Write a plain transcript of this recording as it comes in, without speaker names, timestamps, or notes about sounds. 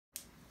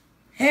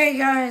Hey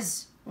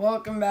guys,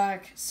 welcome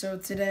back. So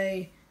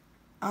today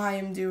I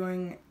am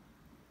doing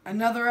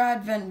another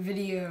Advent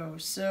video.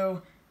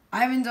 So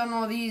I haven't done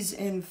all these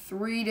in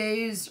 3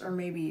 days or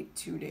maybe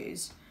 2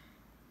 days.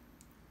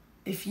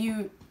 If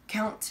you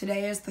count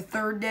today as the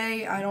third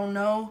day, I don't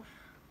know.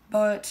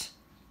 But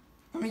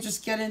let me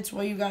just get into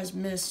what you guys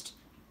missed.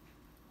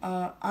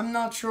 I'm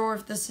not sure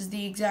if this is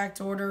the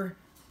exact order.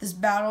 This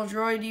battle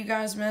droid you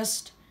guys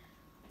missed.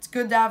 It's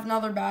good to have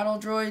another battle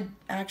droid.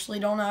 I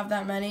actually don't have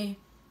that many.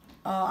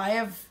 I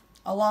have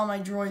a lot of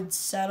my droids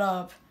set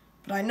up,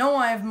 but I know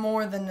I have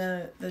more than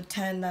the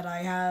 10 that I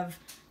have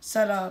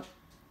set up,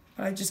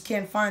 but I just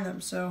can't find them,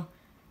 so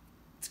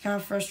it's kind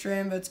of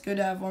frustrating, but it's good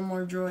to have one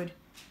more droid.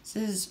 This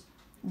is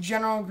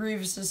General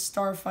Grievous'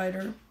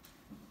 Starfighter.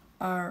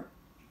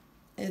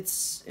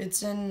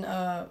 It's in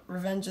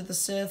Revenge of the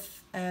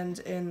Sith and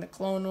in the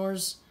Clone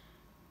Wars,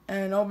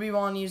 and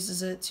Obi-Wan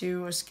uses it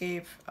to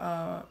escape,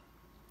 what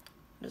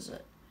is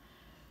it?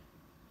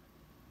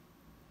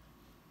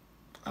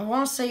 I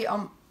want to say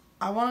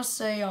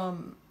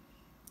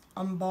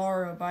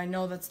Umbara, but I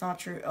know that's not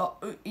true.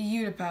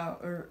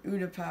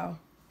 Utapau.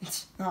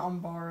 It's not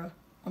Umbara.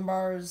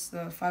 Umbara is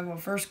the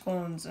 501st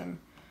clones and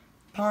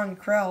Pon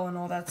Krell and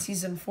all that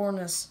season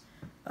 4-ness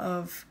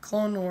of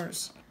Clone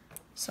Wars.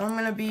 So I'm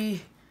gonna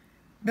be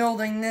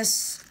building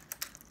this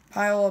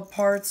pile of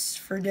parts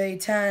for day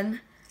 10,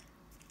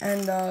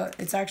 and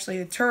it's actually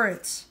a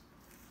turret,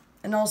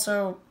 and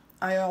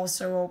I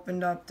also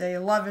opened up day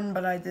 11,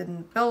 but I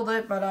didn't build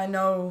it, but I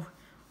know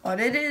what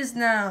it is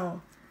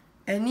now.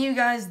 And you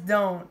guys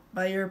don't,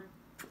 but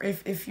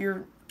if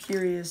you're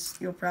curious,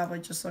 you'll probably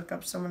just look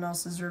up someone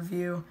else's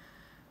review.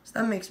 So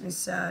that makes me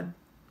sad.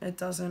 It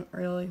doesn't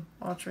really.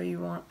 Watch what you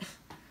want.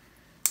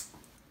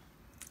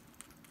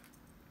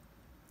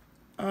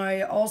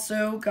 I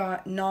also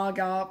got Nog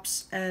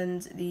Ops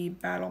and the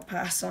Battle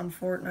Pass on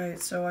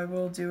Fortnite, so I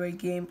will do a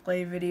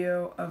gameplay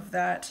video of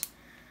that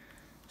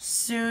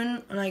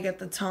soon when I get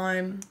the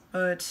time,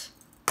 but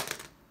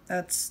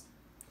that's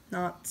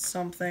not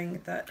something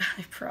that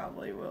I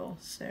probably will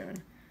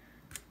soon.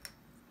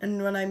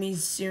 And when I mean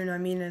soon, I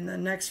mean in the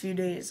next few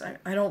days.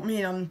 I don't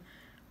mean I'm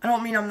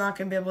not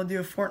gonna be able to do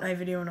a Fortnite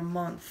video in a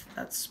month.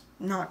 That's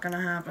not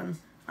gonna happen.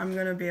 I'm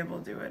gonna be able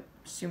to do it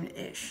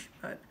soon-ish,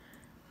 but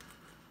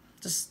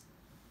just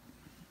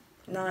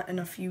not in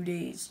a few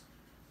days.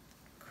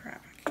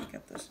 Crap, I can't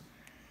get this.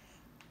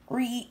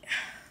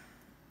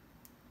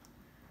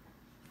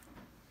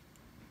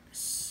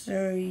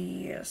 So,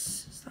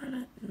 yes. Is that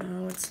it?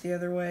 No, it's the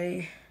other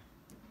way.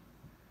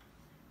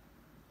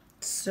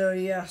 So,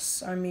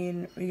 yes. I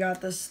mean, we got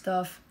this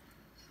stuff.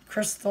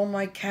 Crystal,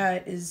 my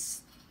cat,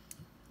 is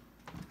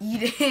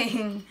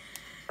eating.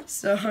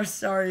 So,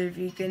 sorry if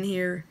you can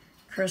hear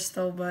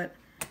Crystal, but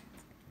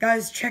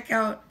guys, check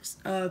out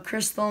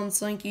Crystal and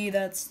Slinky.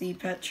 That's the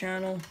pet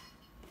channel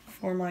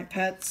for my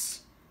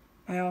pets.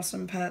 My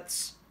awesome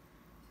pets.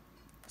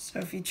 So,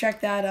 if you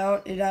check that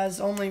out, it has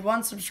only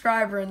 1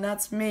 subscriber, and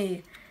that's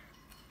me.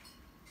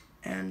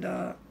 And,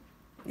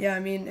 yeah,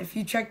 I mean, if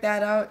you check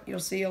that out, you'll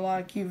see a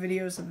lot of cute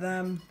videos of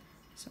them.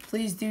 So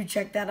please do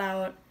check that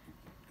out.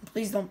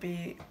 Please don't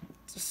be,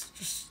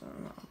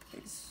 no,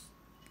 please,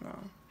 no.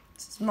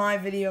 It's my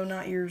video,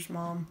 not yours,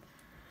 Mom.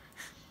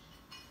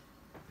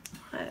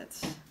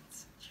 It's a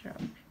joke.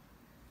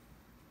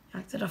 I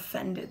acted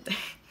offended there.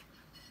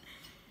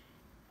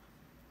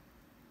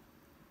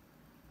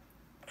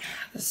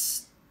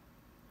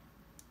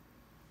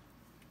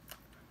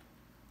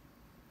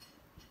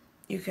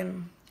 You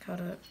can cut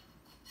it.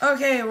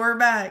 Okay, we're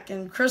back,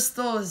 and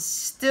Crystal is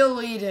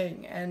still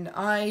eating, and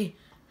I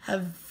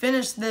have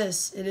finished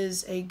this. It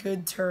is a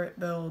good turret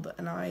build,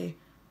 and I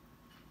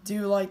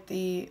do like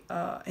the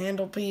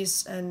handle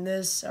piece and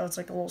this, how it's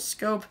like a little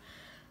scope.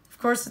 Of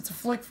course, it's a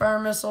flick fire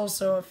missile,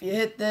 so if you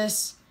hit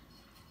this,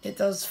 it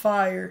does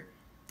fire.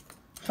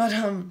 But,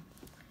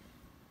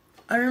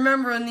 I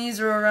remember when these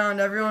were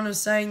around, everyone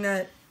was saying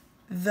that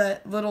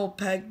little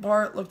peg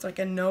part looked like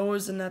a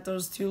nose, and that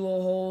those 2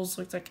 little holes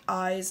looked like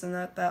eyes, and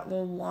that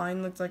little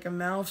line looked like a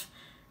mouth.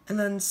 And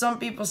then some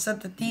people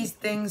said that these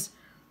things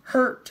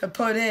hurt to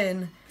put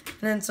in,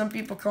 and then some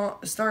people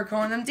started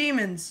calling them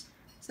demons.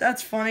 So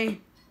that's funny.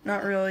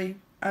 Not really.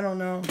 I don't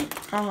know.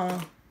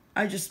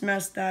 I just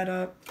messed that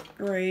up.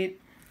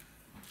 Great.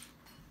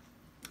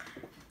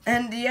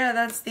 And yeah,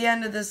 that's the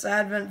end of this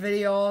Advent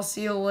video. I'll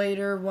see you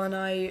later when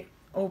I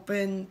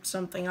open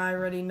something I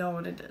already know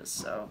what it is.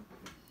 So,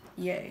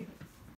 yay.